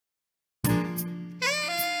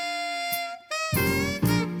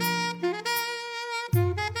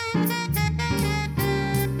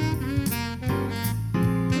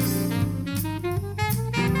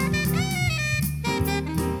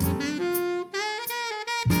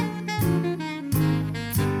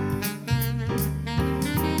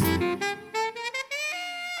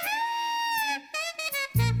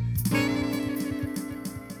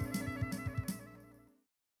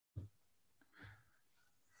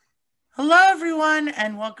Hello, everyone,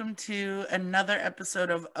 and welcome to another episode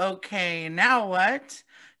of Okay, Now What?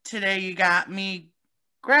 Today, you got me,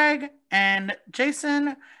 Greg, and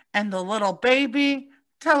Jason, and the little baby.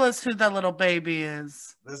 Tell us who the little baby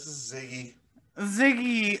is. This is Ziggy.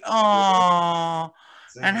 Ziggy. Yeah, Aww.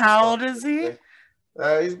 And Ziggy's how fun old is for he?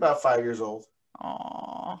 today. He's about 5 years old.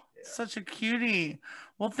 Aww. Yeah, Such a cutie.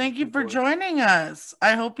 Well, he's thank a you good for boy. joining us.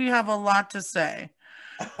 I hope you have a lot to say.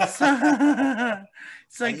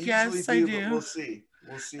 So, I usually yes, I do, but we'll do. see.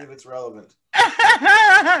 We'll see if it's relevant.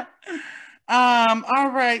 All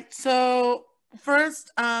right. So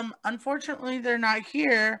first, unfortunately they're not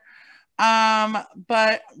here.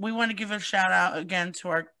 But we want to give a shout out again to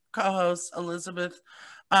our co-hosts Elizabeth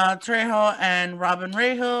Trejo and Robin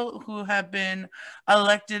Rahal, who have been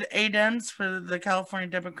elected ADEMs for the California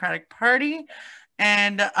Democratic Party.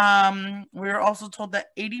 And we were also told that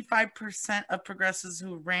 85% of progressives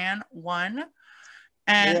who ran won,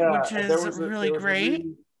 and Yeah, which is really great.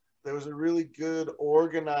 there was a really good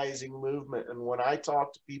organizing movement, and when I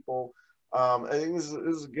talk to people, I think this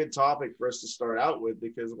is a good topic for us to start out with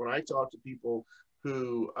because when I talk to people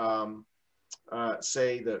who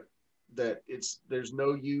say that it's there's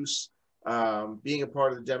no use being a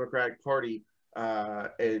part of the Democratic Party.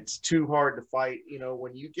 It's too hard to fight. You know,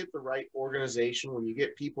 when you get the right organization, when you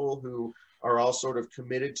get people who are all sort of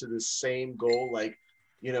committed to the same goal, like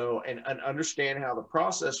and understand how the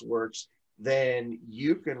process works, then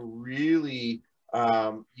you can really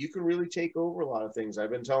take over a lot of things.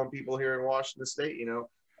 I've been telling people here in Washington State,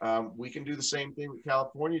 we can do the same thing that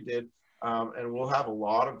California did, and we'll have a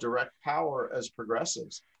lot of direct power as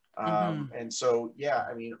progressives. Mm-hmm. And so, yeah,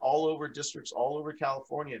 I mean, all over districts, all over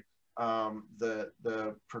California,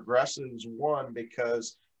 the progressives won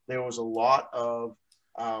because there was a lot of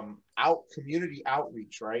out community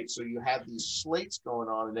outreach, right? So you had these slates going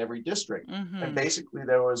on in every district, and Mm-hmm. basically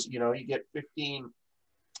there was, you get 15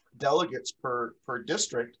 delegates per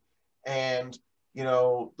district, and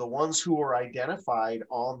the ones who are identified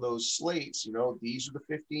on those slates, these are the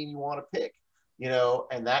 15 you want to pick,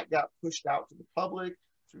 and that got pushed out to the public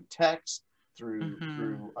through text, through Mm-hmm.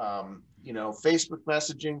 through Facebook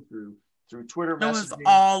messaging, through Twitter It was messaging.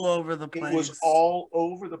 all over the It was place. all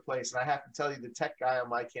over the place, and I have to tell you, the tech guy on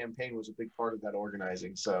my campaign was a big part of that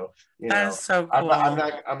organizing. So, That is so I'm not, I'm cool.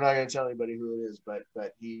 not, I'm not going to tell anybody who it is, but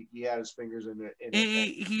he had his fingers in it,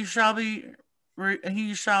 He shall be.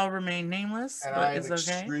 He shall remain nameless, and but is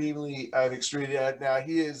okay. I'm extremely now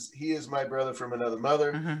he is my brother from another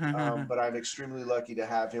mother, Mm-hmm. but I'm extremely lucky to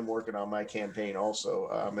have him working on my campaign also,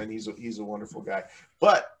 and he's a wonderful guy.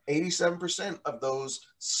 But 87% of those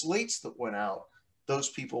slates that went out, those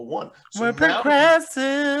people won. So We're now you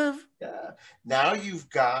progressive. yeah, now you've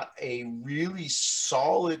got a really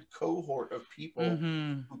solid cohort of people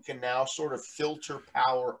Mm-hmm. who can now sort of filter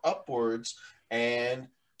power upwards and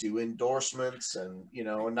do endorsements, and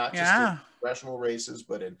and not just in Yeah. congressional races,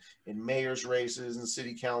 but in mayor's races and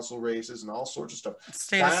city council races and all sorts of stuff.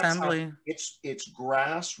 State That's how assembly. it's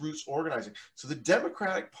grassroots organizing. So the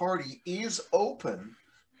Democratic Party is open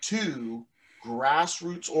to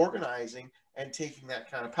grassroots organizing and taking that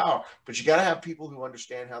kind of power. But you got to have people who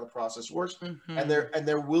understand how the process works, and Mm-hmm.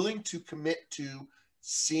 they're willing to commit to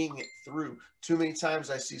seeing it through. Too many times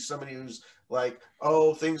I see somebody who's like,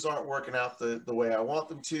 "Oh, things aren't working out the way I want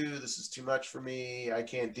them to. This is too much for me. I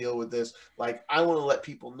can't deal with this." Like, I want to let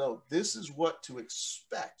people know this is what to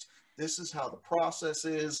expect. This is how the process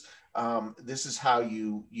is. This is how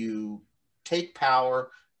you take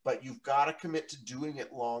power, but you've got to commit to doing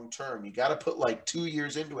it long term. You got to put like 2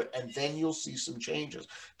 years into it, and then you'll see some changes.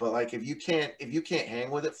 But like, if you can't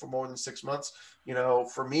hang with it for more than 6 months,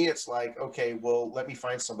 for me it's like, okay, well, let me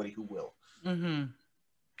find somebody who will. Mm-hmm.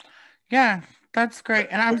 Yeah, that's great,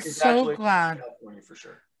 and I'm so Congratulations to glad. California for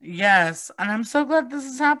sure. Yes, and I'm so glad this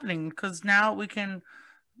is happening because now we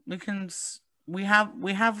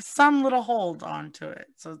have some little hold on to it,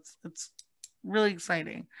 so it's really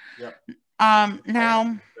exciting. Yep. I am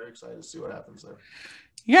Now, very excited to see what happens there.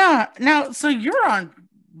 yeah, now so you're on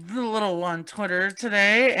the little on Twitter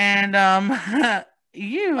today, and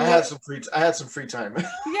you, I had some free time.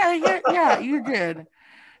 yeah, you did,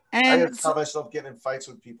 I and just found myself getting in fights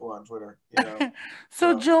with people on Twitter. so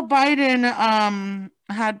So Joe Biden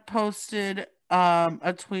had posted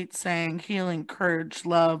a tweet saying healing, courage,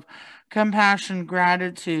 love, compassion,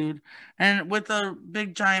 gratitude, and with a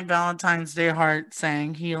big giant Valentine's Day heart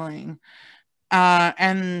saying healing.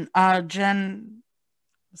 And Jen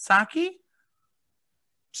Psaki, uh,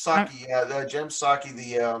 Psaki, yeah, Jem Psaki,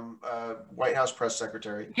 the White House press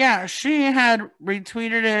secretary. yeah, she had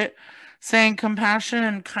retweeted it saying compassion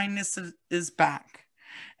and kindness is back.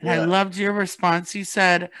 And I Yeah. loved your response. You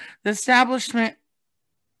said, the establishment,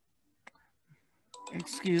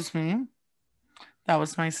 excuse me, that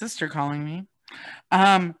was my sister calling me.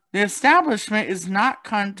 The establishment is not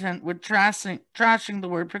content with trashing the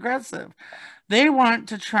word progressive. They want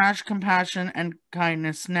to trash compassion and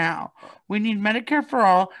kindness now. We need Medicare for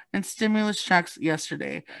all and stimulus checks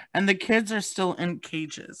yesterday, and the kids are still in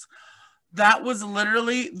cages. That was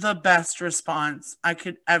literally the best response I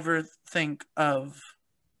could ever think of.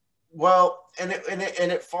 Well, and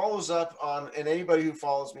it follows up on, and anybody who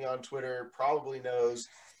follows me on Twitter probably knows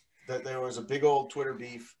that there was a big old Twitter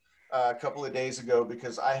beef a couple of days ago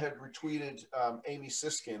because I had retweeted Amy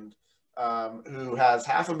Siskind, who has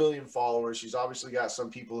 500,000 followers. She's obviously got some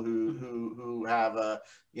people who have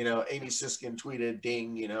Amy Siskind tweeted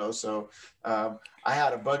ding, So I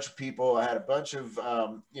had a bunch of people. I had a bunch of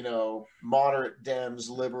moderate Dems,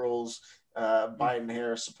 liberals, Biden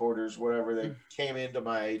Harris supporters, whatever, they came into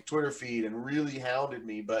my Twitter feed and really hounded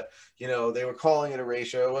me. But they were calling it a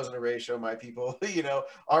ratio. It wasn't a ratio. My people,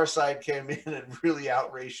 our side came in and really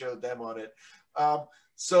out ratioed them on it.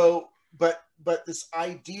 But this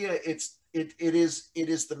idea, it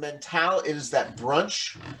is the mentality. It is that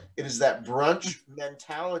brunch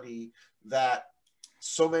mentality that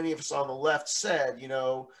so many of us on the left said,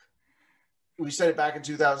 we said it back in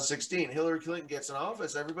 2016. Hillary Clinton gets in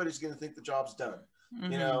office, everybody's going to think the job's done,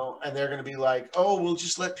 and they're going to be like, oh, we'll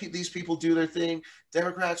just let these people do their thing.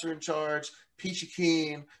 Democrats are in charge, peachy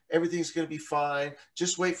keen, everything's going to be fine.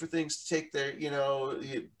 Just wait for things to take their,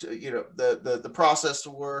 the process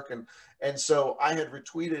to work. And so I had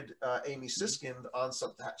retweeted Amy Siskind on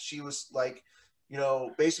something. She was like,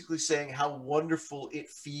 basically saying how wonderful it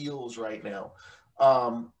feels right now.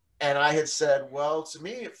 And I had said, well, to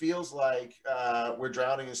me, it feels like we're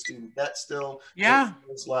drowning in student debt still. Yeah.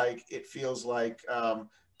 It feels like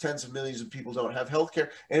tens of millions of people don't have health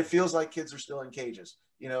care. And it feels like kids are still in cages,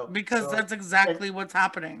 Because that's exactly what's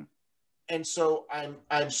happening. And so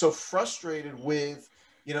I'm so frustrated with,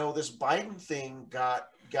 this Biden thing got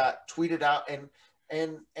tweeted out,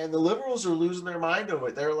 and the liberals are losing their mind over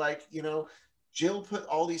it. They're like, Jill put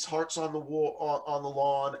all these hearts on the wall, on the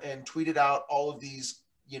lawn, and tweeted out all of these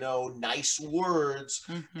nice words.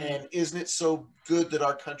 And isn't it so good that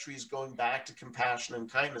our country is going back to compassion and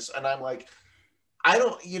kindness? And I'm like, I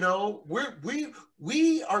don't,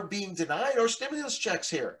 we are being denied our stimulus checks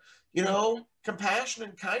here, compassion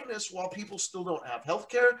and kindness, while people still don't have health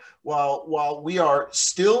care, while we are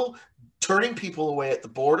still turning people away at the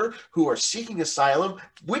border who are seeking asylum,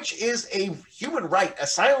 which is a human right.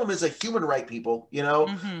 Asylum is a human right, people,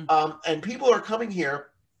 and people are coming here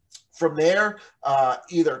from there,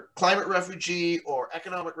 either climate refugee or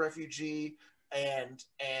economic refugee, and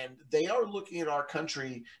they are looking at our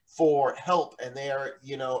country for help, and they are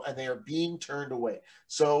being turned away.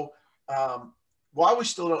 So while we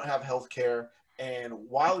still don't have health care, and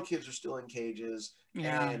while the kids are still in cages,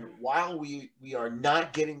 and while we are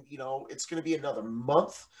not getting, it's going to be another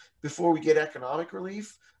month before we get economic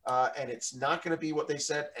relief, and it's not going to be what they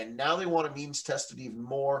said, and now they want to means test it even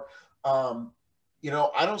more.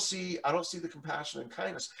 I don't see the compassion and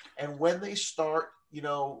kindness. And when they start,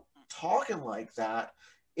 talking like that,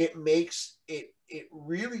 it makes it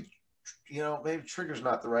really, maybe trigger's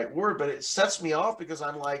not the right word, but it sets me off, because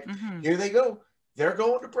I'm like, here they go. They're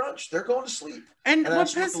going to brunch. They're going to sleep. And what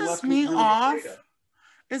pisses me off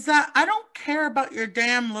is that I don't care about your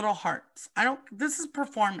damn little hearts. This is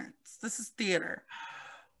performance. This is theater.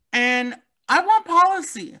 And I want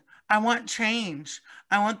policy. I want change.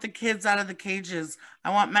 I want the kids out of the cages.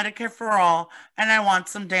 I want Medicare for all. And I want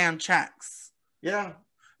some damn checks. Yeah.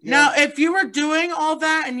 Now, if you were doing all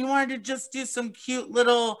that and you wanted to just do some cute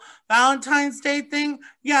little Valentine's Day thing,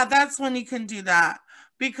 yeah, that's when you can do that,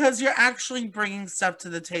 because you're actually bringing stuff to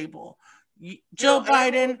the table. Joe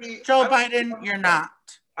Biden, you're not.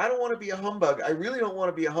 I don't want to be a humbug. I really don't want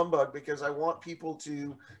to be a humbug, because I want people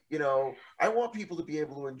to, I want people to be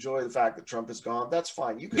able to enjoy the fact that Trump is gone. That's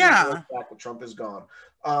fine. You can enjoy the fact that Trump is gone.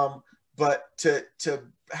 But to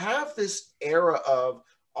have this era of,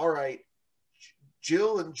 all right,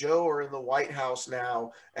 Jill and Joe are in the White House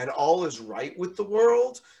now, and all is right with the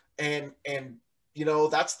world, and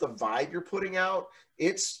that's the vibe you're putting out.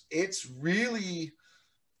 It's really,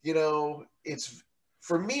 it's,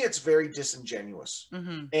 for me, it's very disingenuous,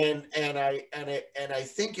 and I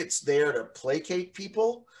think it's there to placate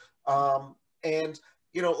people. And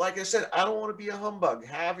like I said, I don't want to be a humbug.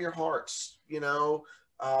 Have your hearts,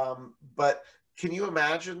 but can you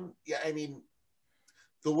imagine? Yeah, I mean,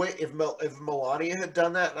 the way if Melania had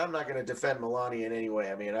done that, and I'm not going to defend Melania in any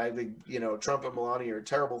way. I mean, I think Trump and Melania are a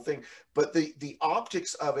terrible thing, but the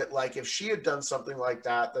optics of it, like if she had done something like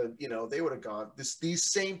that, they would have gone. These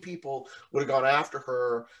same people would have gone after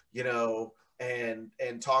her, and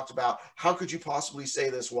talked about how could you possibly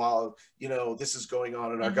say this while this is going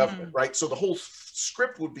on in our government, right? So the whole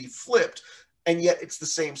script would be flipped. And yet it's the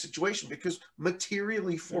same situation because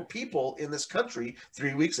materially for people in this country,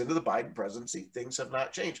 3 weeks into the Biden presidency, things have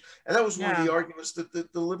not changed. And that was one of the arguments that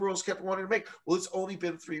the liberals kept wanting to make. Well, it's only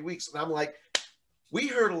been 3 weeks. And I'm like, we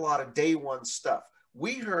heard a lot of day one stuff.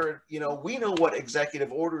 We heard, we know what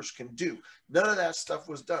executive orders can do. None of that stuff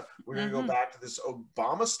was done. We're going to go back to this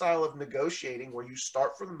Obama style of negotiating where you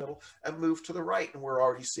start from the middle and move to the right. And we're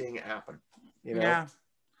already seeing it happen. Yeah.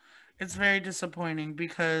 It's very disappointing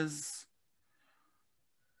because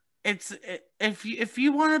if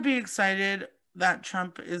you want to be excited that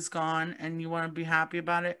Trump is gone and you want to be happy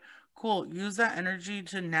about it, cool. Use that energy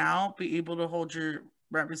to now be able to hold your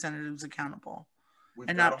representatives accountable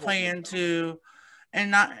and not play into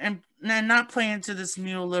not play into this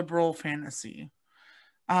neoliberal fantasy.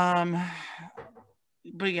 But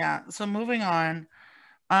yeah, so moving on.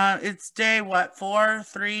 It's day 4,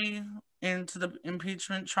 3 into the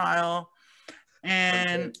impeachment trial, and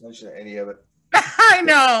I don't pay attention to any of it.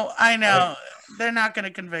 I know. They're not going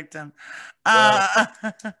to convict him.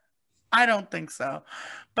 I don't think so.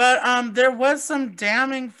 But there was some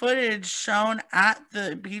damning footage shown at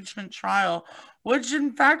the impeachment trial, which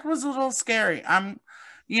in fact was a little scary. I'm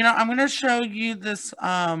going to show you this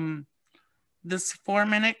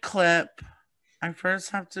 4-minute clip. I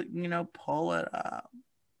first have to, pull it up.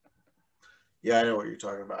 Yeah, I know what you're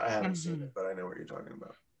talking about. I haven't seen it, but I know what you're talking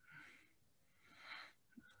about.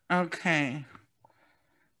 Okay.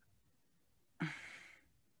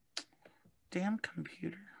 Damn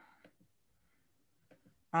computer.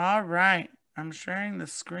 All right. I'm sharing the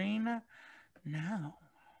screen now.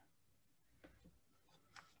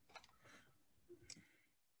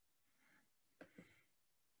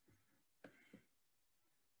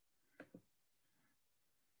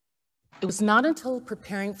 It was not until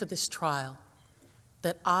preparing for this trial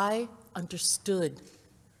that I understood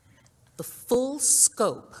the full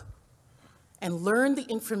scope and learned the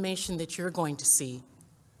information that you're going to see,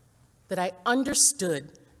 that I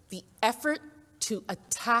understood the effort to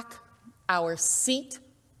attack our seat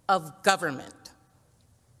of government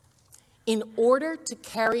in order to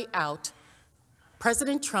carry out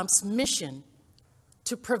President Trump's mission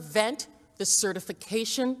to prevent the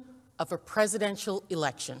certification of a presidential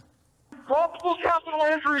election. Multiple capital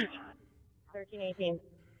entries. 1318.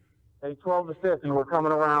 A 12 to 50. We're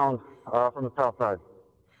coming around from the south side.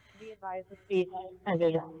 Be advised the speed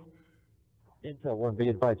ended. Intel 1, be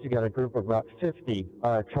advised, you got a group of about 50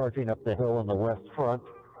 charging up the hill in the west front,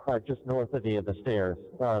 just north of the stairs.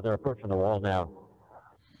 They're approaching the wall now.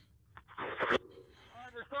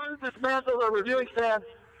 They're starting to dismantle their reviewing stands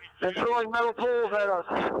and throwing metal poles at us.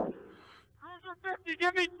 Cruiser 50,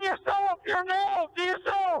 give me DSO up here now!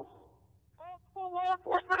 DSO! Multiple law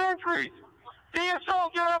enforcement entries!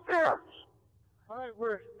 DSO, get up here! All right,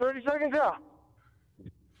 we're 30 seconds out.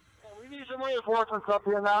 We need some reinforcements up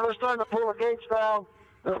here now. They're starting to pull the gates down.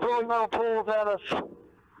 They're throwing metal poles at us.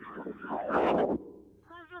 Cruiser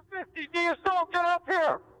 50, DSO, get up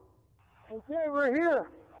here! Okay, we're here.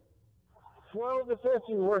 12 to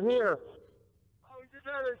 50, we're here. Oh, we just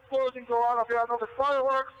had an explosion go on up here. I know there's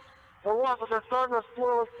fireworks or what, but they're starting to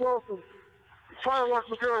explode explosives. Fireworks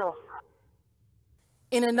material.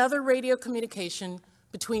 In another radio communication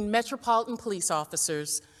between Metropolitan Police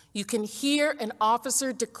officers, you can hear an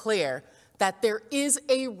officer declare that there is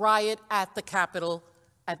a riot at the Capitol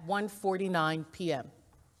at 1:49 p.m.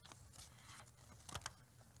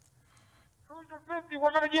 Cruiser 50,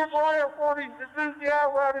 we're going to give riot warnings. This is the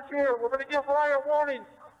apparatus here. We're going to give riot warnings.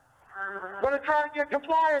 We're going to try to get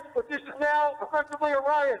compliance, but this is now effectively a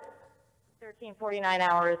riot. 1349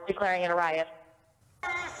 hours declaring it a riot.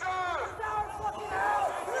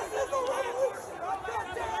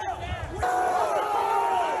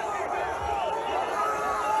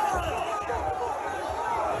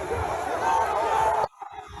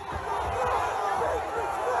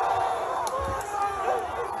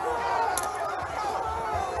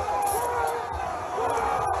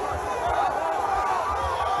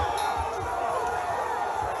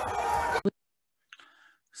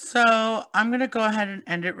 So I'm going to go ahead and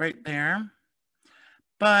end it right there.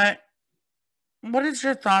 But what is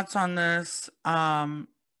your thoughts on this?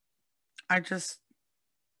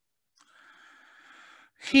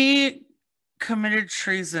 He committed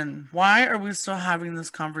treason. Why are we still having this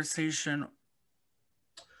conversation?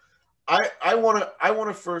 I want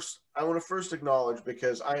to first acknowledge,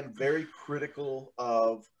 because I am very critical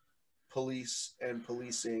of police and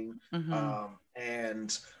policing,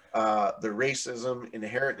 and the racism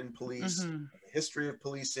inherent in police, Mm-hmm. the history of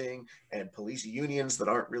policing, and police unions that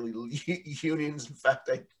aren't really unions. In fact,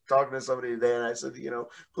 I talked to somebody today and I said,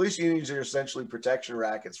 police unions are essentially protection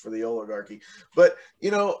rackets for the oligarchy. But,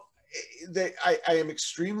 I am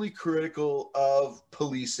extremely critical of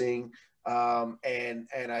policing, and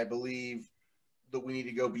I believe that we need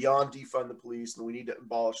to go beyond defund the police, and we need to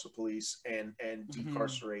abolish the police and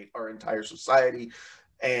decarcerate our entire society.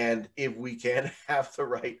 And if we can have the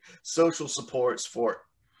right social supports for,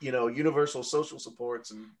 universal social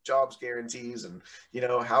supports and jobs guarantees and,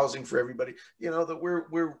 housing for everybody, that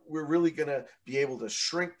we're really going to be able to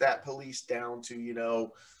shrink that police down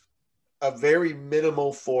to, a very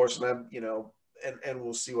minimal force. And and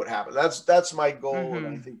we'll see what happens. That's my goal, and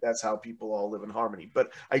I think that's how people all live in harmony.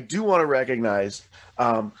 But I do want to recognize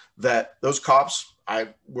that those cops,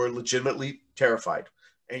 were legitimately terrified,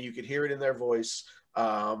 and you could hear it in their voice.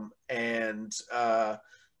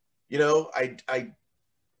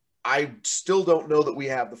 I still don't know that we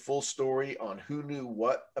have the full story on who knew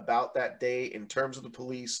what about that day in terms of the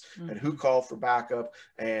police, and who called for backup,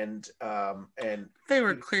 and they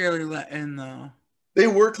were clearly let in, though. They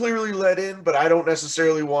were clearly let in, but I don't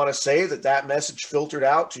necessarily want to say that message filtered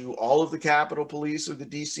out to all of the Capitol Police or the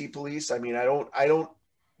DC Police. I mean, who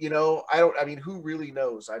really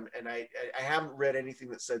knows? I haven't read anything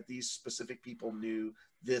that said these specific people knew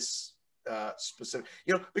this specific,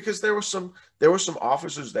 because there were some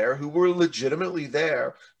officers there who were legitimately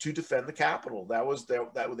there to defend the Capitol. That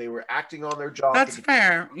they were acting on their job. That's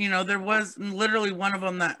fair. There was literally one of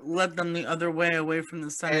them that led them the other way, away from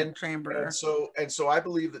the Senate chamber. And so I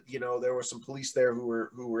believe that there were some police there who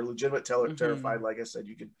were legitimate terrified. Like I said,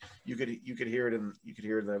 you could hear it in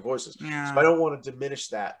their voices. Yeah. So I don't want to diminish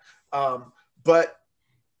that. But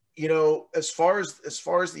as far as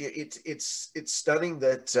it's stunning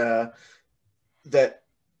that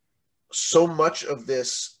so much of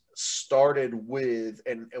this started with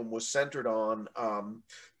and was centered on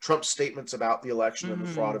Trump's statements about the election and the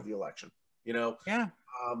fraud of the election. Yeah.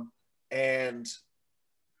 And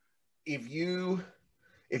if you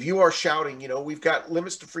are shouting, we've got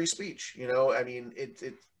limits to free speech. I mean,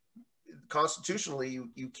 it constitutionally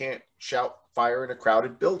you can't shout fire in a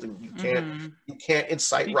crowded building. You can't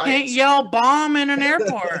incite riots. You can't yell bomb in an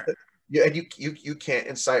airport. Yeah, and you can't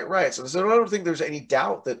incite riots. And so I don't think there's any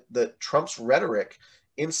doubt that Trump's rhetoric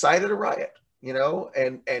incited a riot,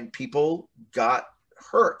 and people got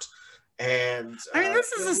hurt. And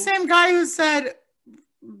this is the same guy who said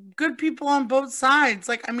good people on both sides.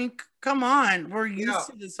 Come on, we're used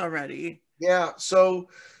to this already. Yeah. So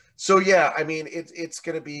yeah, it's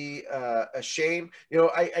going to be a shame.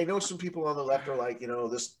 I know some people on the left are like,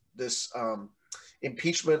 this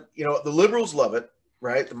impeachment. The liberals love it.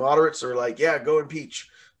 Right, the moderates are like, yeah, go impeach.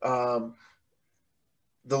 The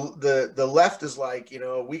left is like,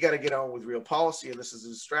 we got to get on with real policy, and this is a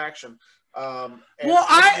distraction. I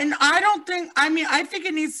don't think. I think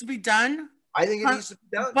it needs to be done. I think it needs to be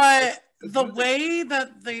done. But the way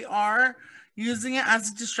that they are using it as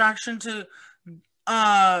a distraction to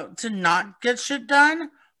not get shit done.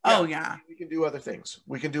 Yeah, oh yeah, we can do other things.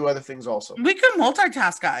 We can do other things also. We can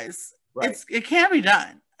multitask, guys. Right. It can be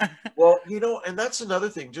done. Well, and that's another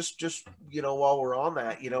thing, just while we're on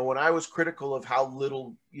that, when I was critical of how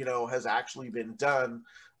little, has actually been done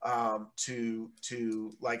to,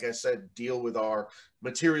 like I said, deal with our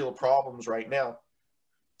material problems right now.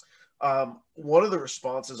 One of the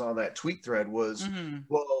responses on that tweet thread was,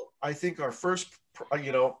 well, I think our first,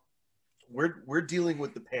 we're dealing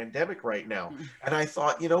with the pandemic right now. And I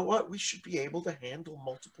thought, what, we should be able to handle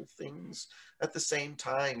multiple things at the same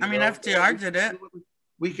time. FDR did it.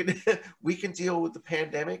 We can deal with the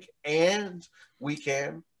pandemic, and we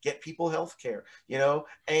can get people health care,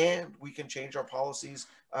 and we can change our policies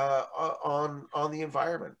on the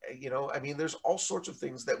environment. There's all sorts of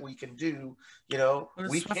things that we can do.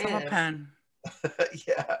 We can.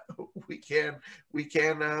 Yeah, we can.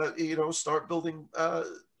 Start building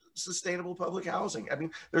sustainable public housing.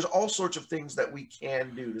 There's all sorts of things that we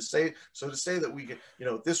can do to say that we can,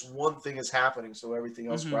 this one thing is happening, so everything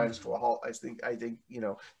else grinds to a halt. I think,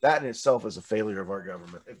 that in itself is a failure of our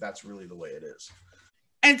government, if that's really the way it is.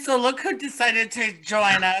 And so look who decided to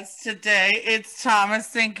join us today. It's Thomas.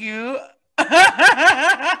 Thank you.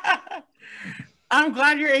 I'm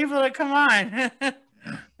glad you're able to come on. We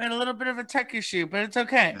had a little bit of a tech issue, but it's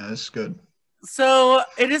okay. Yeah, that's good. So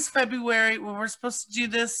it is February. We were supposed to do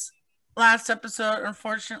this last episode.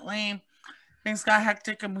 Unfortunately, things got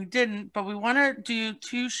hectic and we didn't, but we want to do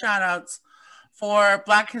two shout outs for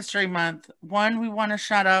Black History Month. One, we want to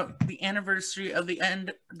shout out the anniversary of the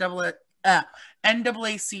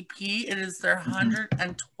NAACP. It is their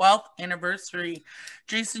 112th anniversary.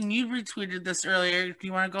 Jason, you retweeted this earlier. Do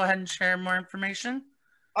you want to go ahead and share more information?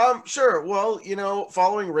 Sure. Well,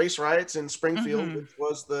 following race riots in Springfield, Mhm. which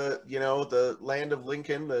was the land of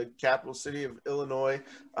Lincoln, the capital city of Illinois,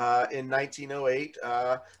 in 1908,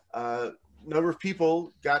 a number of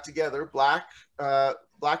people got together, black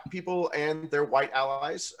people and their white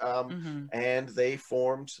allies, and they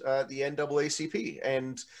formed the NAACP.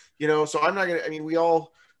 And so I'm not gonna. I mean, we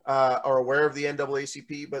all are aware of the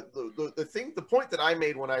NAACP, but the point that I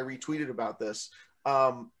made when I retweeted about this.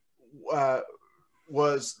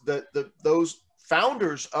 Was that those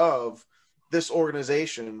founders of this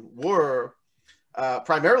organization were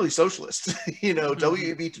primarily socialists.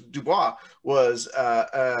 W.E.B. Du Bois was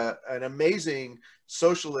an amazing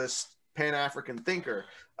socialist Pan-African thinker.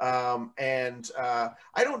 And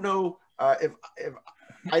I don't know if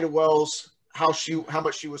Ida Wells, how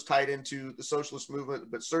much she was tied into the socialist movement,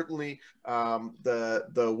 but certainly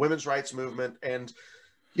the women's rights movement. And,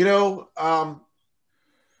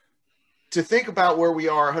 to think about where we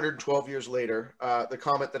are 112 years later, the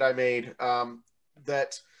comment that I made,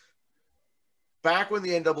 that back when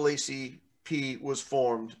the NAACP was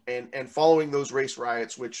formed and following those race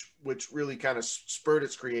riots, which really kind of spurred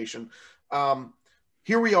its creation,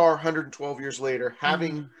 here we are 112 years later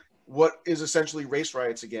having what is essentially race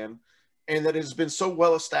riots again, and that it has been so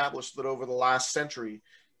well established that over the last century,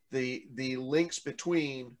 the links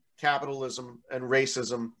between capitalism and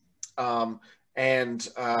racism, and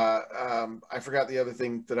I forgot the other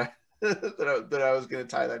thing that I that I was going to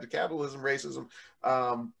tie that to: capitalism, racism.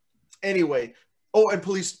 Anyway, and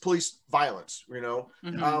police violence.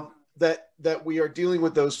 That we are dealing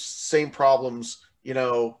with those same problems.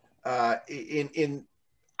 In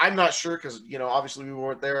I'm not sure, because obviously we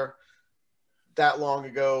weren't there that long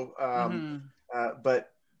ago. But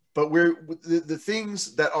we're the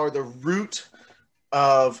things that are the root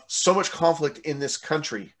of so much conflict in this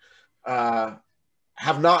country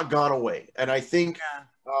have not gone away. And I think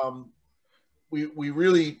we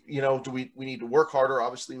really, we need to work harder.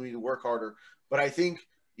 Obviously we need to work harder, but I think,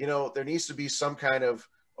 there needs to be some kind of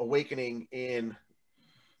awakening in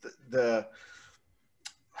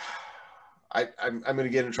I'm going to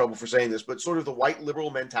get in trouble for saying this, but sort of the white liberal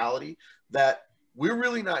mentality that we're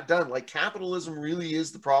really not done. Like, capitalism really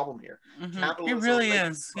is the problem here. Capitalism, it really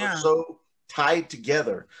is. are so tied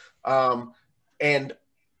together. And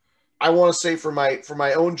I want to say, for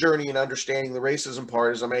my own journey in understanding the racism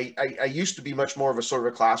part, is I used to be much more of a sort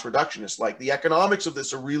of a class reductionist. Like, the economics of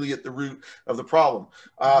this are really at the root of the problem.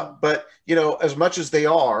 But as much as they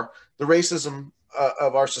are, the racism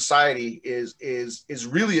of our society is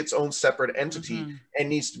really its own separate entity and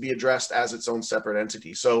needs to be addressed as its own separate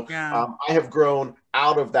entity. So I have grown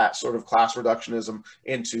out of that sort of class reductionism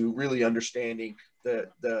into really understanding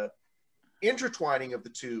the intertwining of the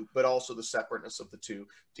two, but also the separateness of the two,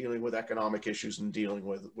 dealing with economic issues and dealing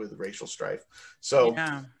with racial strife. So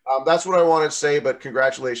that's what I wanted to say, but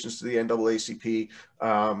congratulations to the NAACP.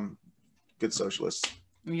 Good socialists.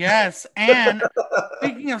 Yes. And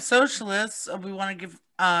speaking of socialists, we want to give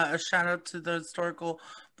a shout out to the historical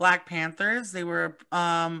Black Panthers. They were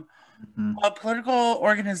a political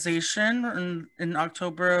organization formed in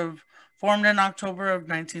October of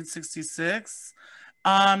 1966.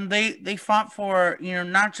 They fought for,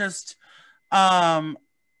 not just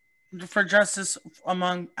for justice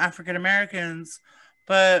among African Americans,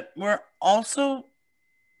 but were also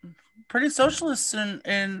pretty socialist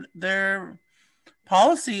in their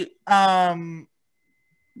policy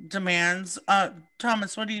demands.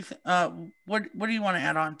 Thomas, what do you what do you want to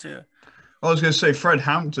add on to? I was going to say Fred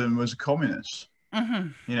Hampton was a communist.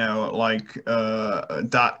 That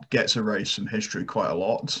gets erased from history quite a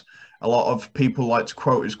lot. A lot of people like to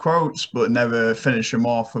quote his quotes, but never finish him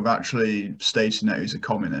off with actually stating that he's a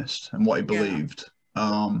communist and what he believed.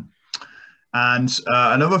 And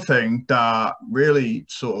another thing that really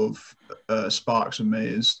sort of sparks in me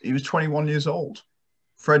is he was 21 years old.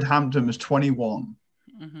 Fred Hampton was 21.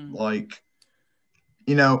 Like,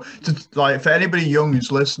 for anybody young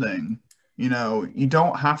who's listening, you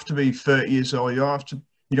don't have to be 30 years old. You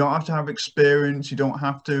don't have to have experience. You don't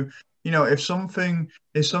have to, if something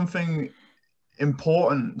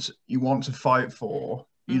important you want to fight for,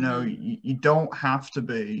 you don't have to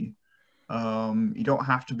be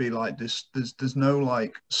like this. There's no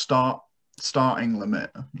like starting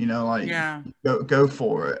limit, go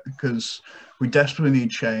for it, because we desperately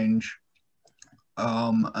need change.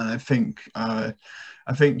 And I think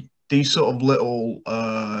these sort of little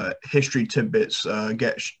history tidbits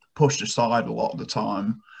get pushed aside a lot of the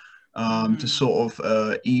time to sort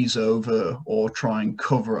of ease over or try and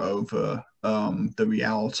cover over the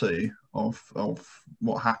reality of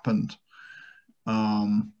what happened.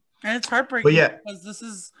 And it's But heartbreaking yeah, because this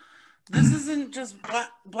isn't just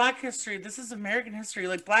black history. This is American history.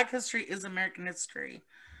 Like, Black history is American history.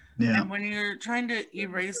 yeah, And when you're trying to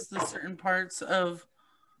erase the certain parts of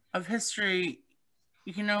history,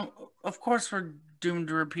 you know, of course we're doomed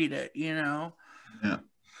to repeat it, you know. yeah.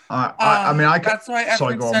 I mean, I can. That's why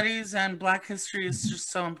Sorry, ethnic go on. studies and Black history is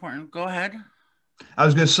just so important. Go ahead. I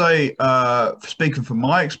was going to say, speaking from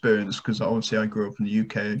my experience, because obviously I grew up in the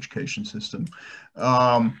UK education system,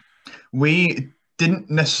 we didn't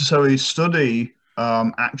necessarily study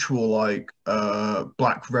actual like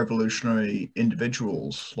Black revolutionary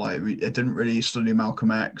individuals. Like we didn't really study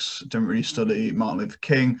Malcolm X, didn't really study Martin Luther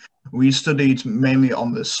King. We studied mainly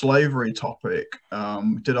on the slavery topic.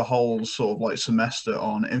 Did a whole sort of like semester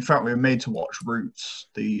on. In fact, we were made to watch Roots,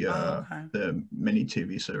 Okay. the mini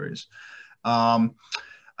TV series. But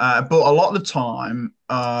a lot of the time,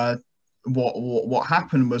 what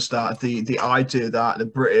happened was that the idea that the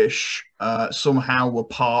British somehow were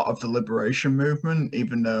part of the liberation movement,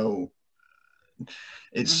 even though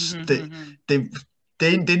it's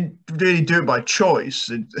they didn't really do it by choice.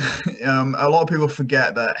 A lot of people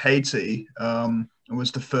forget that Haiti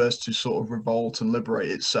was the first to sort of revolt and liberate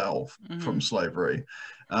itself from slavery.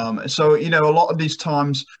 So you know, a lot of these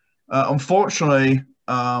times, unfortunately.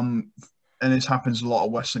 And this happens in a lot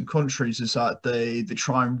of Western countries, is that they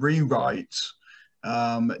try and rewrite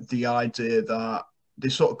the idea that they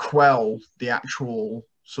sort of quell the actual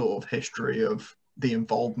sort of history of the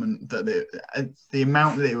involvement that the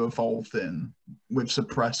amount that they were involved in with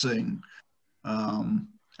suppressing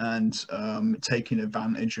and taking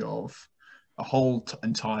advantage of a whole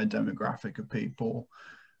entire demographic of people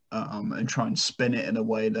and try and spin it in a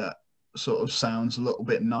way that sort of sounds a little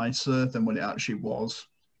bit nicer than what it actually was.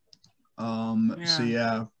 So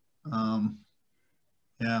yeah,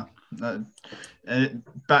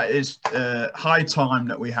 that is high time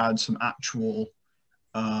that we had some actual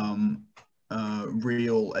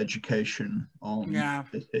real education on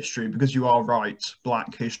history, because you are right,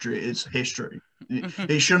 Black history is history.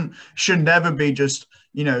 It should never be just,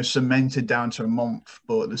 you know, cemented down to a month,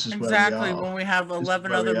 but this is Exactly, where we are. when we have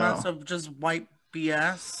 11 other months of just white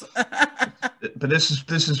BS. But this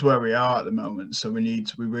is where we are at the moment, so we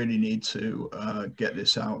really need to get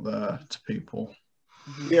this out there to people.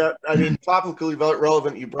 Yeah, I mean, topically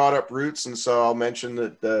relevant, you brought up Roots, and so I'll mention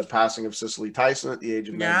that the passing of Cicely Tyson at the age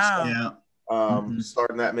of 97,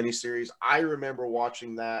 starting that miniseries. I remember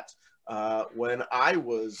watching that when I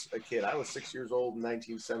was a kid. I was 6 years old in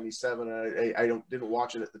 1977. I didn't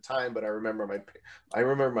watch it at the time, but I remember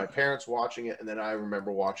my parents watching it, and then I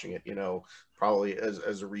remember watching it, you know, probably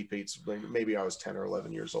as a repeat. Maybe I was 10 or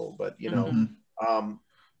 11 years old, but you know.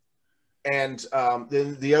 And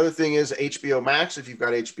then the other thing is HBO Max. If you've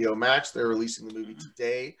got HBO Max, they're releasing the movie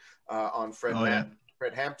today on Fred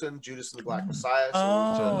Hampton, Judas and the Black Messiah.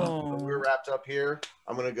 So when we're wrapped up here,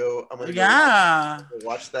 I'm gonna go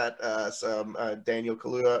watch that. Some Daniel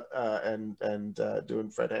Kaluuya and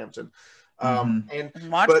doing Fred Hampton. And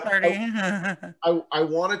watch party. I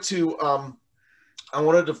wanted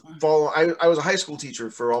to follow. I was a high school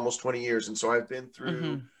teacher for almost 20 years, and so I've been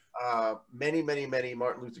through many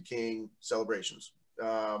Martin Luther King celebrations.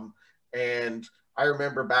 And I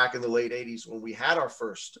remember back in the late 80s when we had our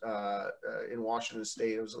first in Washington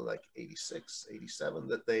State, it was like 86, 87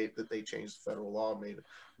 that they changed the federal law, made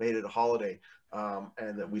it a holiday,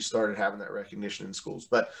 and that we started having that recognition in schools.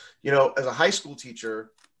 But, you know, as a high school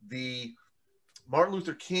teacher, the Martin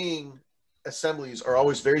Luther King assemblies are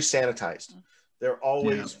always very sanitized. They're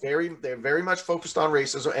always they're very much focused on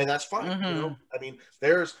racism, and that's fine. You know, I mean,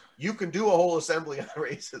 you can do a whole assembly on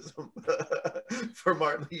racism for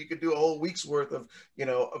Martin. You could do a whole week's worth of, you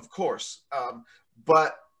know, of course.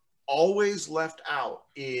 But always left out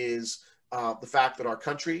is the fact that our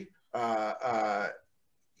country,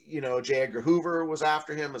 you know, J. Edgar Hoover was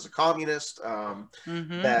after him as a communist.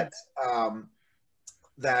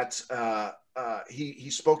 He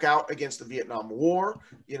spoke out against the Vietnam War.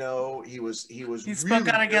 You know, he spoke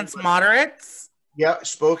out against moderates. Yeah,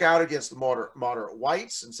 spoke out against the moderate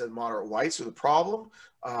whites and said moderate whites are the problem,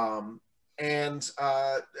 and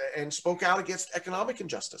spoke out against economic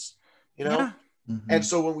injustice. You know, and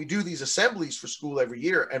so when we do these assemblies for school every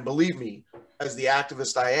year, and believe me, as the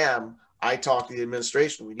activist I am, I talk to the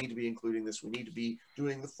administration. We need to be including this. We need to be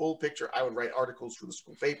doing the full picture. I would write articles for the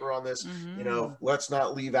school paper on this. You know, let's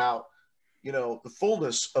not leave out, you know, the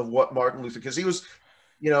fullness of what Martin Luther, because he was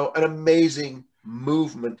an amazing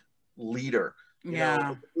movement leader.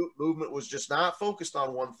 Yeah. The movement was just not focused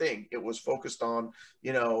on one thing. It was focused on,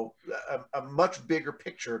 a much bigger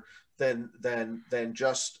picture than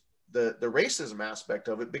just the racism aspect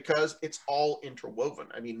of it, because it's all interwoven.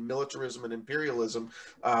 I mean, militarism and imperialism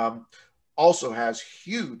also has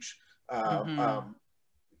huge,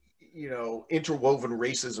 interwoven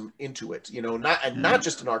racism into it. Not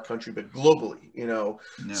just in our country, but globally. Yeah.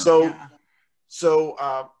 So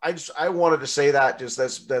I wanted to say that just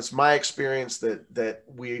that's my experience, that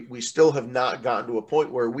we still have not gotten to a point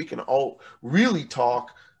where we can all really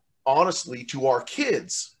talk honestly to our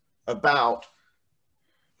kids about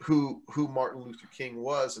who Martin Luther King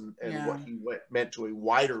was, and what he meant to a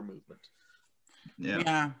wider movement.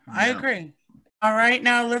 Yeah, I agree. All right,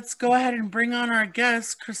 now let's go ahead and bring on our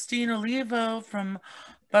guest, Christine Olivo from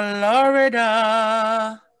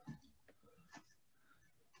Florida.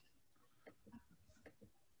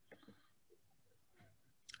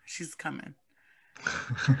 She's coming.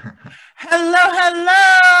 Hello.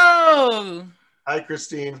 Hi,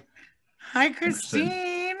 Christine. Hi,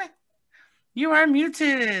 Christine. You are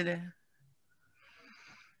muted.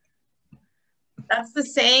 That's the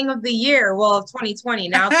saying of the year. Well, of 2020.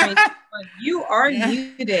 Now 2021. You are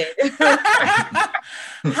muted.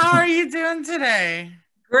 How are you doing today?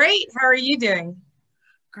 Great. How are you doing?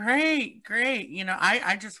 Great.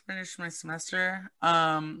 I just finished my semester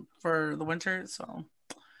for the winter, so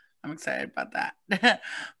I'm excited about that.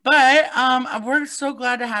 But we're so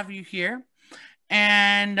glad to have you here.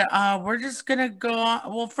 And we're just gonna go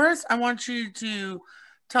on. Well, first I want you to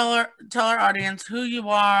tell our audience who you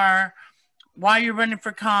are, why you're running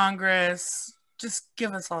for Congress. Just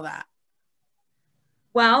give us all that.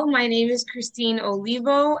 Well, my name is Christine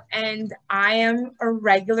Olivo, and I am a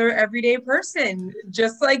regular everyday person,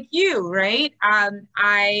 just like you, right?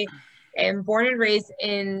 I am born and raised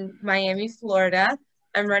in Miami, Florida.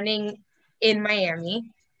 I'm running in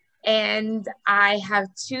Miami, and I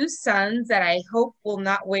have two sons that I hope will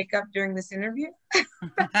not wake up during this interview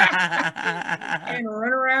and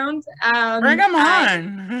run around. Bring them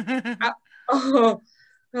on.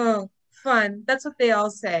 Oh, fun. That's what they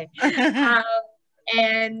all say.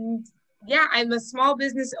 And yeah, I'm a small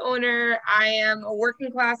business owner. I am a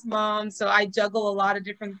working class mom, so I juggle a lot of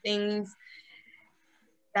different things.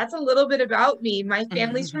 That's a little bit about me. My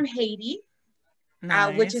family's from Haiti,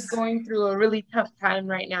 Nice. which is going through a really tough time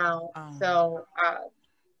right now. Oh. So,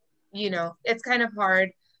 it's kind of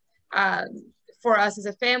hard for us as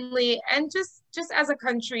a family, and just as a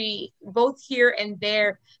country, both here and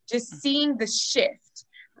there, just seeing the shift,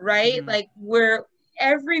 right? Like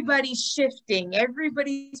everybody's shifting,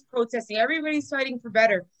 everybody's protesting, everybody's fighting for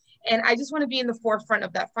better. And I just want to be in the forefront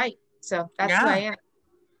of that fight. So that's who I am.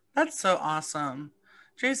 That's so awesome.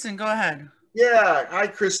 Jason, go ahead. Yeah. Hi,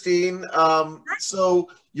 Christine. So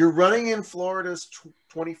you're running in Florida's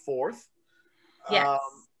 24th. Yes.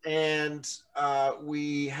 And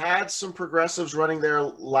we had some progressives running there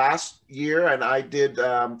last year, and I did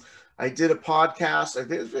a podcast. I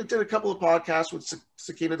did a couple of podcasts with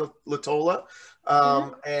Sakina Latola.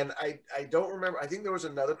 And I don't remember. I think there was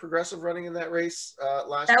another progressive running in that race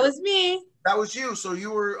last year. That was me. That was you. So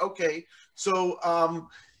you were okay. So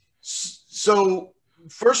so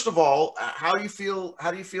first of all, how do you feel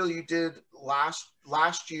you did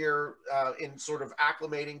last year in sort of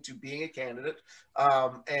acclimating to being a candidate?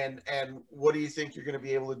 And what do you think you're going to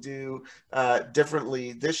be able to do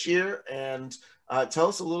differently this year? And tell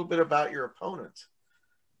us a little bit about your opponent.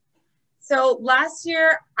 So last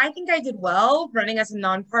year, I think I did well running as a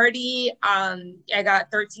non-party. I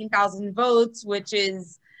got 13,000 votes, which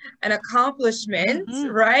is an accomplishment,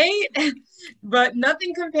 right? But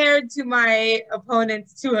nothing compared to my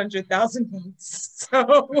opponent's 200,000 votes.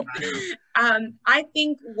 So I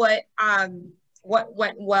think what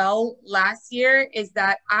went well last year is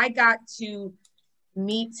that I got to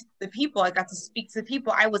meet the people. I got to speak to the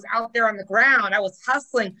people. I was out there on the ground. I was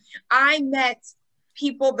hustling. I met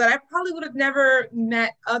people that I probably would have never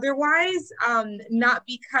met otherwise, not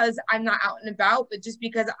because I'm not out and about, but just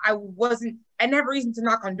because I had never reason to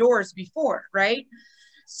knock on doors before, right?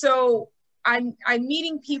 So I'm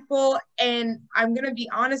meeting people, and I'm gonna be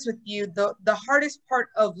honest with you, the hardest part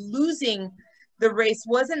of losing the race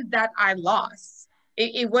wasn't that I lost.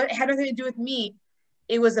 It had nothing to do with me.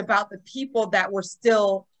 It was about the people that were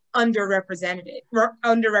still underrepresented.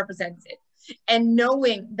 And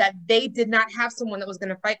knowing that they did not have someone that was going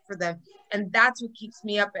to fight for them. And that's what keeps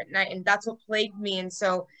me up at night. And that's what plagued me. And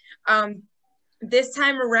so this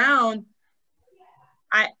time around,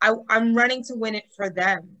 I'm running to win it for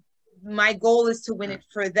them. my goal is to win it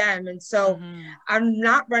for them. And so I'm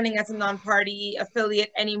not running as a non-party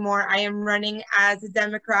affiliate anymore. I am running as a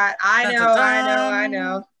Democrat. I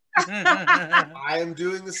know. I am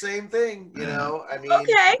doing the same thing, you know. I mean,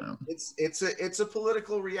 okay. It's a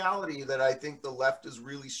political reality that I think the left is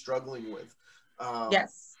really struggling with.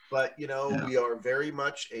 Yes. But, you know, we are very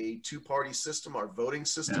much a two-party system. Our voting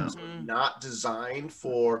systems are not designed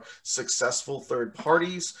for successful third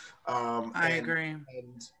parties. I agree.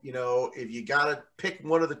 And, you know, if you got to pick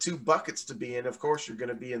one of the two buckets to be in, of course, you're going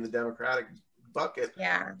to be in the Democratic bucket.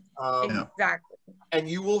 Yeah, exactly. And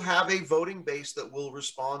you will have a voting base that will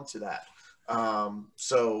respond to that.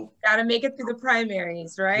 So got to make it through the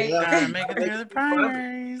primaries, right? Yeah, got to make it through the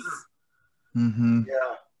primaries.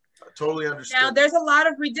 Yeah. Totally understand. Now, there's a lot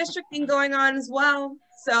of redistricting going on as well,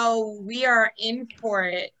 so we are in for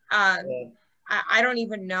it. I don't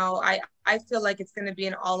even know. I feel like it's going to be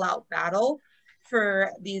an all-out battle for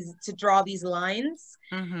to draw these lines.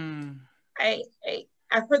 For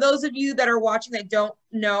those of you that are watching that don't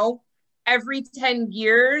know, every 10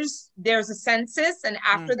 years there's a census, and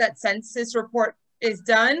after that census report is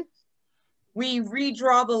done, we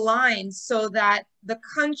redraw the lines so that the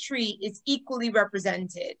country is equally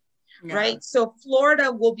represented. Right? So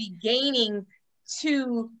Florida will be gaining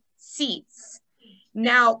 2 seats.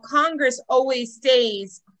 Now, Congress always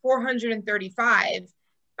stays 435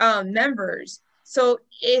 members. So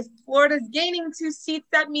if Florida's gaining 2 seats,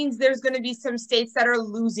 that means there's going to be some states that are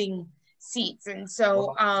losing seats. And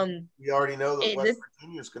so we already know that West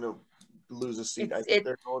Virginia is going to lose a seat. I think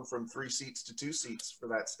they're going from 3 seats to 2 seats for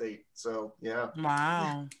that state. So, yeah.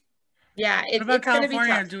 Wow. Yeah. What about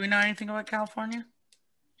California? Do we know anything about California?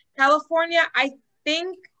 California, I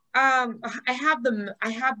think I have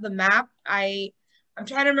the map. I'm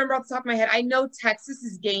trying to remember off the top of my head. I know Texas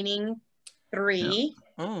is gaining 3.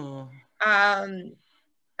 Yeah. Oh.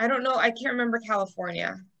 I don't know. I can't remember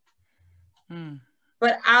California.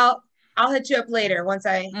 But I'll hit you up later once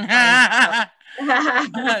I.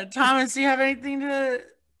 Thomas, do you have anything to?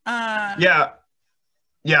 Yeah.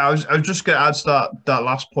 I was just gonna add to that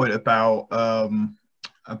last point about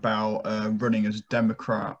running as a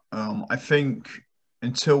Democrat. I think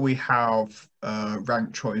until we have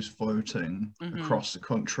ranked choice voting across the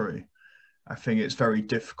country, I think it's very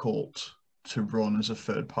difficult to run as a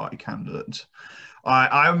third party candidate.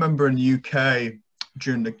 I remember in the UK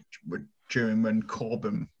during when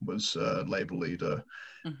Corbyn was Labour leader,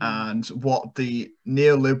 and what the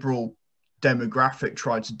neoliberal demographic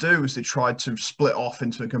tried to do is they tried to split off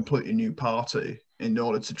into a completely new party in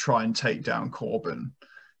order to try and take down Corbyn,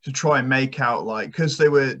 to try and make out like, because they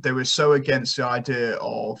were so against the idea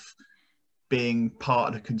of being part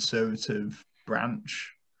of the conservative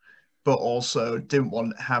branch, but also didn't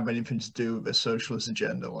want to have anything to do with a socialist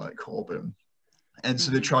agenda like Corbyn. And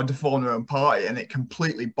so they tried to form their own party, and it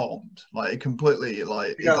completely bombed. Like, it completely,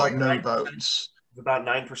 like, it got no votes. About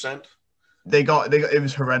 9%. They got it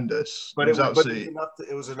was horrendous. But it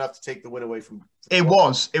was enough to take the win away from. It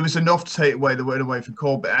was enough to take the win away from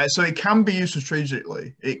Corbyn. So it can be used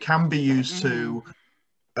strategically. It can be used to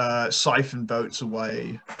siphon votes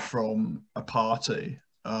away from a party.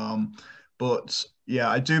 But yeah,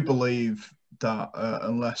 I do believe that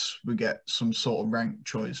unless we get some sort of ranked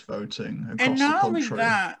choice voting across the country. And not only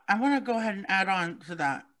that, I want to go ahead and add on to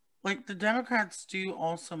that. Like, the Democrats do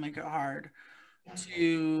also make it hard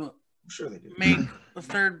to make the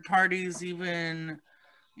third parties even,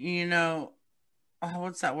 you know,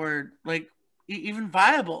 what's that word? Like, even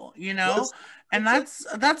viable, you know? And that's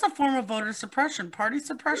a form of voter suppression. Party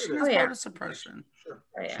suppression is voter suppression. Sure.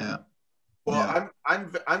 Yeah. Well,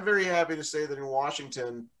 I'm very happy to say that in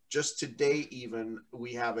Washington, just today even,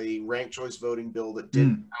 we have a ranked choice voting bill that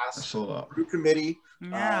did pass through committee.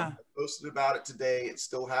 I posted about it today. It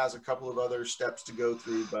still has a couple of other steps to go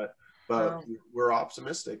through, but we're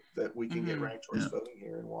optimistic that we can get ranked choice voting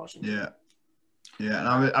here in Washington. And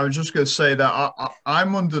I was just going to say that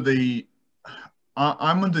I'm under the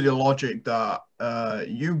logic that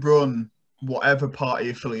you run whatever party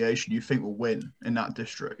affiliation you think will win in that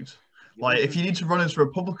district. Like, if you need to run as a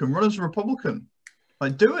Republican, run as a Republican.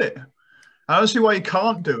 Like, do it. I don't see why you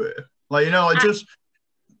can't do it. Like, you know, like, just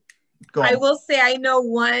go on. I will say I know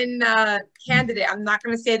one candidate. I'm not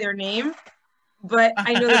going to say their name, but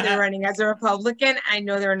I know that they're running as a Republican. I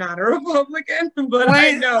know they're not a Republican, but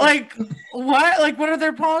I know. Like, what? Like, what are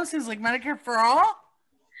their policies? Like Medicare for all?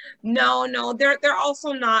 No, they're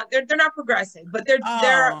also not. They're not progressive, but they're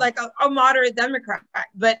like a moderate Democrat.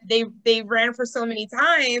 But they ran for so many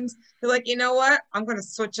times. They're like, you know what? I'm going to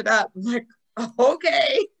switch it up. I'm like,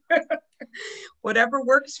 okay. Whatever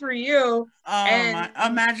works for you.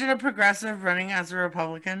 Imagine a progressive running as a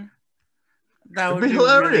Republican. That It'd would be be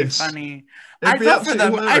really hilarious. funny. It'd I'd be vote for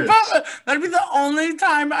them. absolutely I'd hilarious. vote. That'd be the only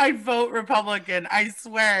time I'd vote Republican. I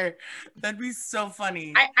swear. That'd be so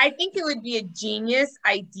funny. I think it would be a genius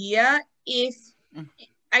idea if,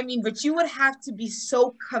 I mean, but you would have to be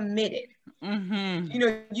so committed. Mm-hmm. You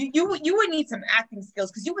know, you would need some acting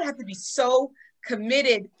skills because you would have to be so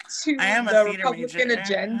committed to I am a the theater Republican major.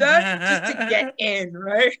 agenda just to get in,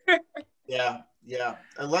 right? Yeah.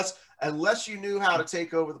 Unless you knew how to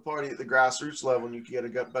take over the party at the grassroots level, and you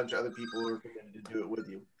could get a bunch of other people who are committed to do it with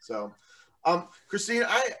you. So, Christine,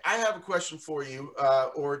 I have a question for you,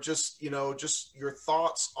 or just your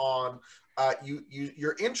thoughts on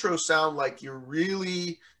your intro sound like you're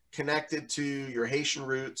really connected to your Haitian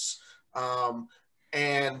roots,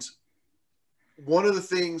 and one of the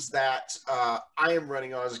things that I am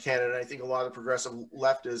running on as a candidate, and I think a lot of the progressive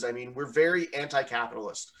left is, I mean, we're very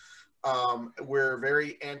anti-capitalist. We're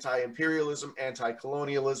very anti-imperialism,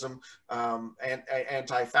 anti-colonialism, and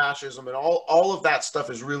anti-fascism, and all of that stuff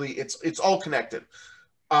is really, it's all connected.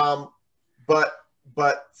 But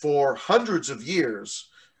for hundreds of years,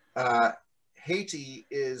 Haiti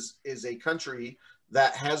is a country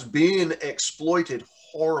that has been exploited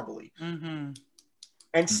horribly. Mm-hmm.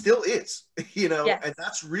 And still is, Yes. And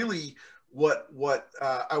that's really what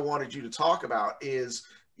I wanted you to talk about is,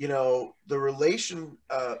 the relation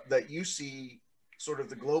that you see, sort of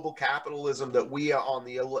the global capitalism that we on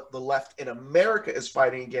the left in America is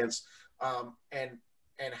fighting against, and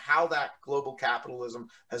how that global capitalism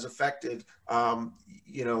has affected,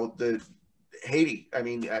 the Haiti. I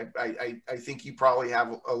mean, I think you probably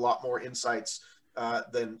have a lot more insights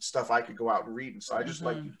than stuff I could go out and read, and so I just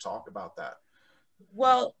like you to talk about that.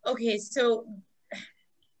 Well, okay, so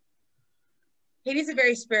Haiti's a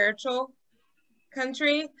very spiritual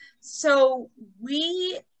country. So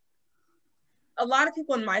a lot of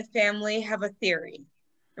people in my family have a theory,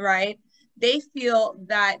 right? They feel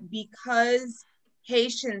that because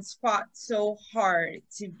Haitians fought so hard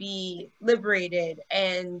to be liberated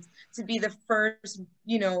and to be the first,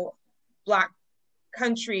 Black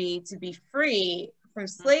country to be free from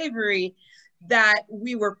slavery, that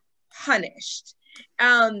we were punished.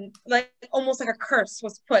 Like almost like a curse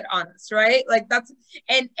was put on us, right? Like that's,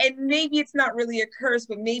 and maybe it's not really a curse,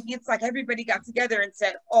 but maybe it's like everybody got together and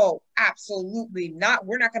said, oh, absolutely not,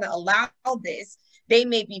 we're not going to allow this. They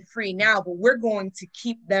may be free now, but we're going to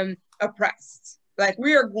keep them oppressed. Like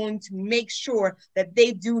we are going to make sure that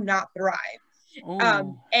they do not thrive.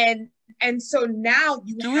 And so now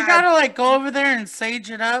we gotta like go over there and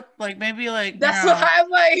sage it up? Like maybe like that's what I'm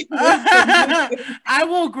like. I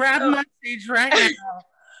will grab my sage right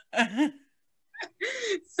now.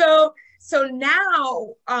 So now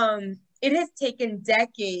it has taken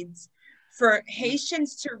decades for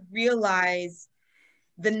Haitians to realize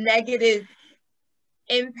the negative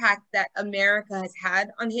impact that America has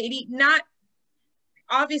had on Haiti. Not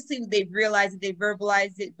obviously they've realized it, they've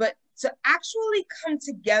verbalized it, but to actually come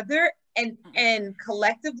together and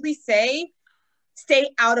collectively say, stay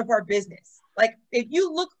out of our business. Like if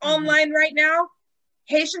you look online right now,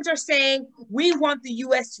 Haitians are saying, we want the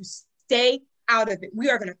US to stay out of it. We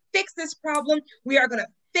are going to fix this problem. We are going to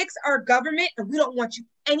fix our government, and we don't want you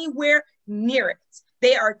anywhere near it.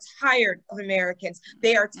 They are tired of Americans.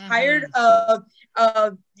 They are tired of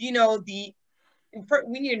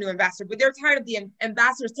we need a new ambassador, but they're tired of the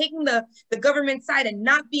ambassadors taking the government side and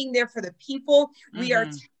not being there for the people. We are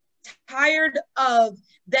tired of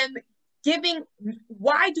them giving.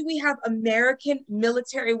 Why do we have American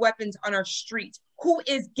military weapons on our streets? Who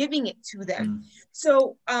is giving it to them?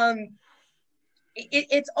 So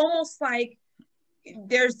it's almost like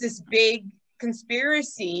there's this big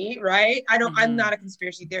conspiracy, right? I'm not a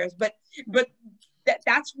conspiracy theorist, but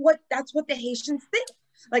that's what the Haitians think.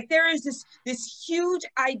 Like there is this huge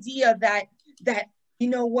idea that you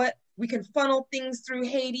know what, we can funnel things through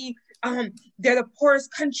Haiti. They're the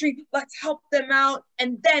poorest country. Let's help them out,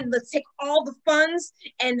 and then let's take all the funds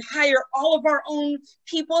and hire all of our own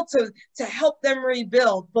people to help them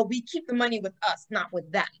rebuild. But we keep the money with us, not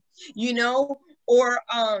with them. Or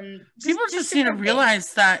people just need to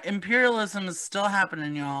realize that imperialism is still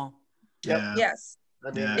happening, y'all. Yeah. Yes.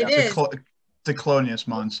 It is the colonialist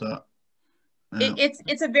mindset. Yeah.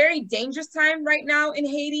 It's a very dangerous time right now in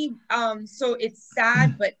Haiti. So it's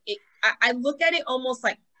sad, but I look at it almost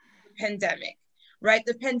like the pandemic, right?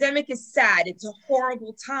 The pandemic is sad. It's a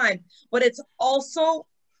horrible time, but it's also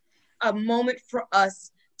a moment for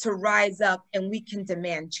us to rise up and we can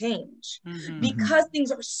demand change. Because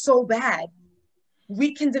things are so bad,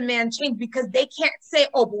 we can demand change because they can't say,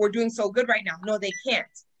 oh, but we're doing so good right now. No, they can't.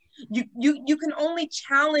 You can only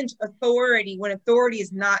challenge authority when authority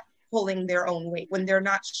is not pulling their own weight, when they're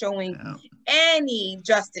not showing any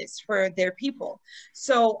justice for their people.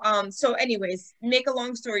 So anyways, make a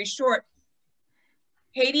long story short,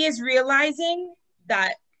 Haiti is realizing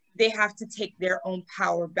that they have to take their own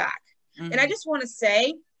power back. And I just want to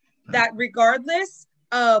say that regardless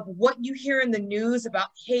of what you hear in the news about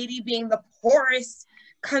Haiti being the poorest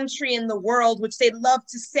country in the world, which they love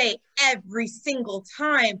to say every single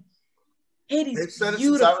time, Haiti's They've said it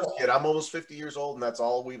beautiful. since I was a kid. I'm almost 50 years old, and that's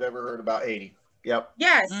all we've ever heard about Haiti. Yep.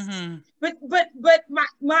 Yes. But my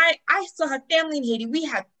I still have family in Haiti. We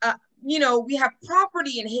have we have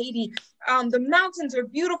property in Haiti. The mountains are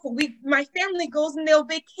beautiful. My family goes and they'll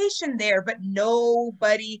vacation there, but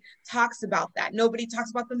nobody talks about that. Nobody talks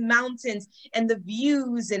about the mountains and the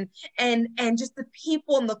views and just the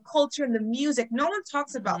people and the culture and the music. No one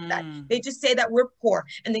talks about that. They just say that we're poor.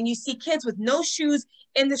 And then you see kids with no shoes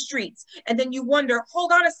in the streets. And then you wonder,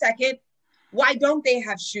 hold on a second, why don't they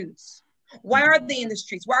have shoes? Why are they in the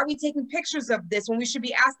streets? Why are we taking pictures of this when we should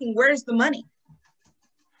be asking, where's the money?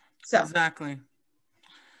 So exactly.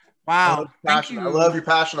 Wow. Thank you. I love your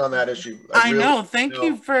passion on that issue. I know. Thank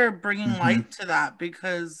you for bringing light to that,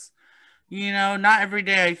 because, not every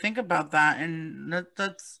day I think about that. And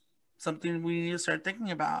that's something we need to start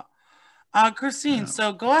thinking about. Christine,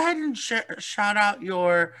 so go ahead and shout out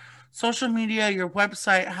your social media, your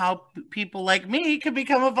website, how people like me can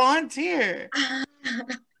become a volunteer.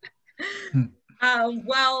 You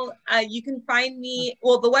can find me.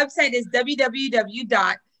 Well, the website is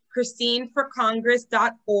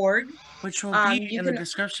www.christineforcongress.org, which will be in the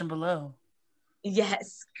description below.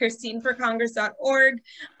 Yes, christineforcongress.org.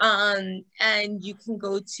 And you can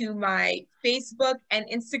go to my Facebook and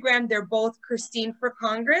Instagram. They're both Christine for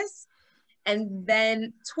Congress. And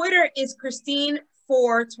then Twitter is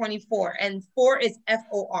Christine424, and 4 is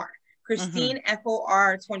FOR. Christine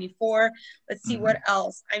FOR 24. Let's see what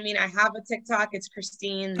else. I mean, I have a TikTok. It's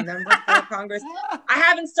Christine number 4 Congress. I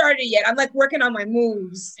haven't started yet. I'm like working on my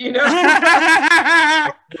moves, I'm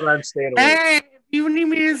staying away. Hey, if you need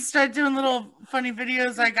me to start doing little funny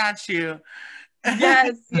videos, I got you.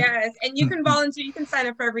 Yes. And you can volunteer. You can sign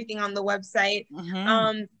up for everything on the website.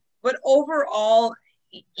 But overall,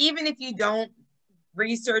 even if you don't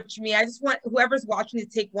research me, I just want whoever's watching to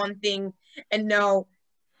take one thing and know,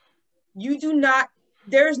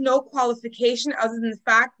 there is no qualification other than the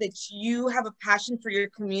fact that you have a passion for your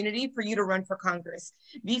community for you to run for Congress.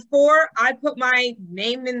 Before I put my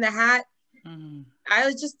name in the hat, I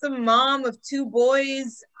was just a mom of 2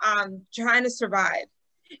 boys trying to survive.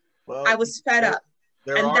 Well, I was fed up.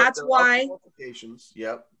 That's why qualifications.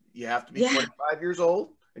 Yep. You have to be 25 years old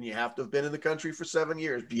and you have to have been in the country for 7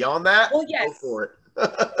 years. Beyond that, go for it.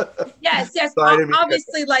 Yes.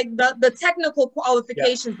 Obviously, like the technical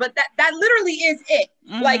qualifications, but that literally is it.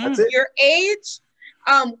 Like your age,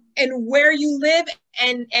 and where you live,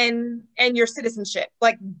 and your citizenship.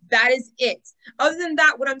 Like that is it. Other than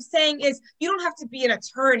that, what I'm saying is you don't have to be an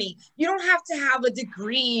attorney. You don't have to have a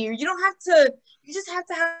degree. You just have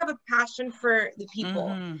to have a passion for the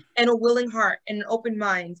people and a willing heart and an open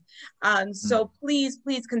mind. So please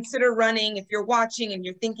consider running. If you're watching and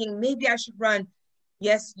you're thinking maybe I should run,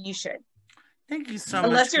 yes, you should. Thank you so much.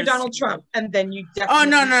 Unless you're Donald Trump, and then you definitely. Oh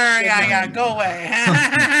no! Yeah, go away.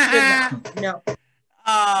 No.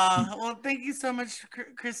 Well, thank you so much,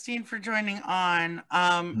 Christine, for joining on.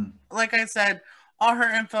 Like I said, all her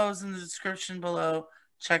info is in the description below.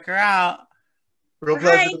 Check her out. Real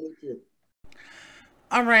pleasure to meet you.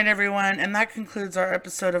 All right, everyone, and that concludes our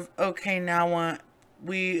episode of Okay Now.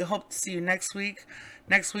 We hope to see you next week.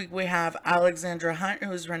 Next week we have Alexandra Hunt,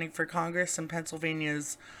 who is running for Congress in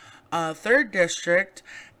Pennsylvania's 3rd district.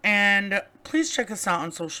 And please check us out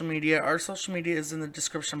on social media. Our social media is in the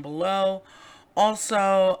description below.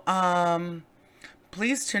 Also,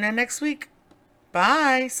 please tune in next week.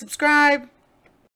 Bye. Subscribe.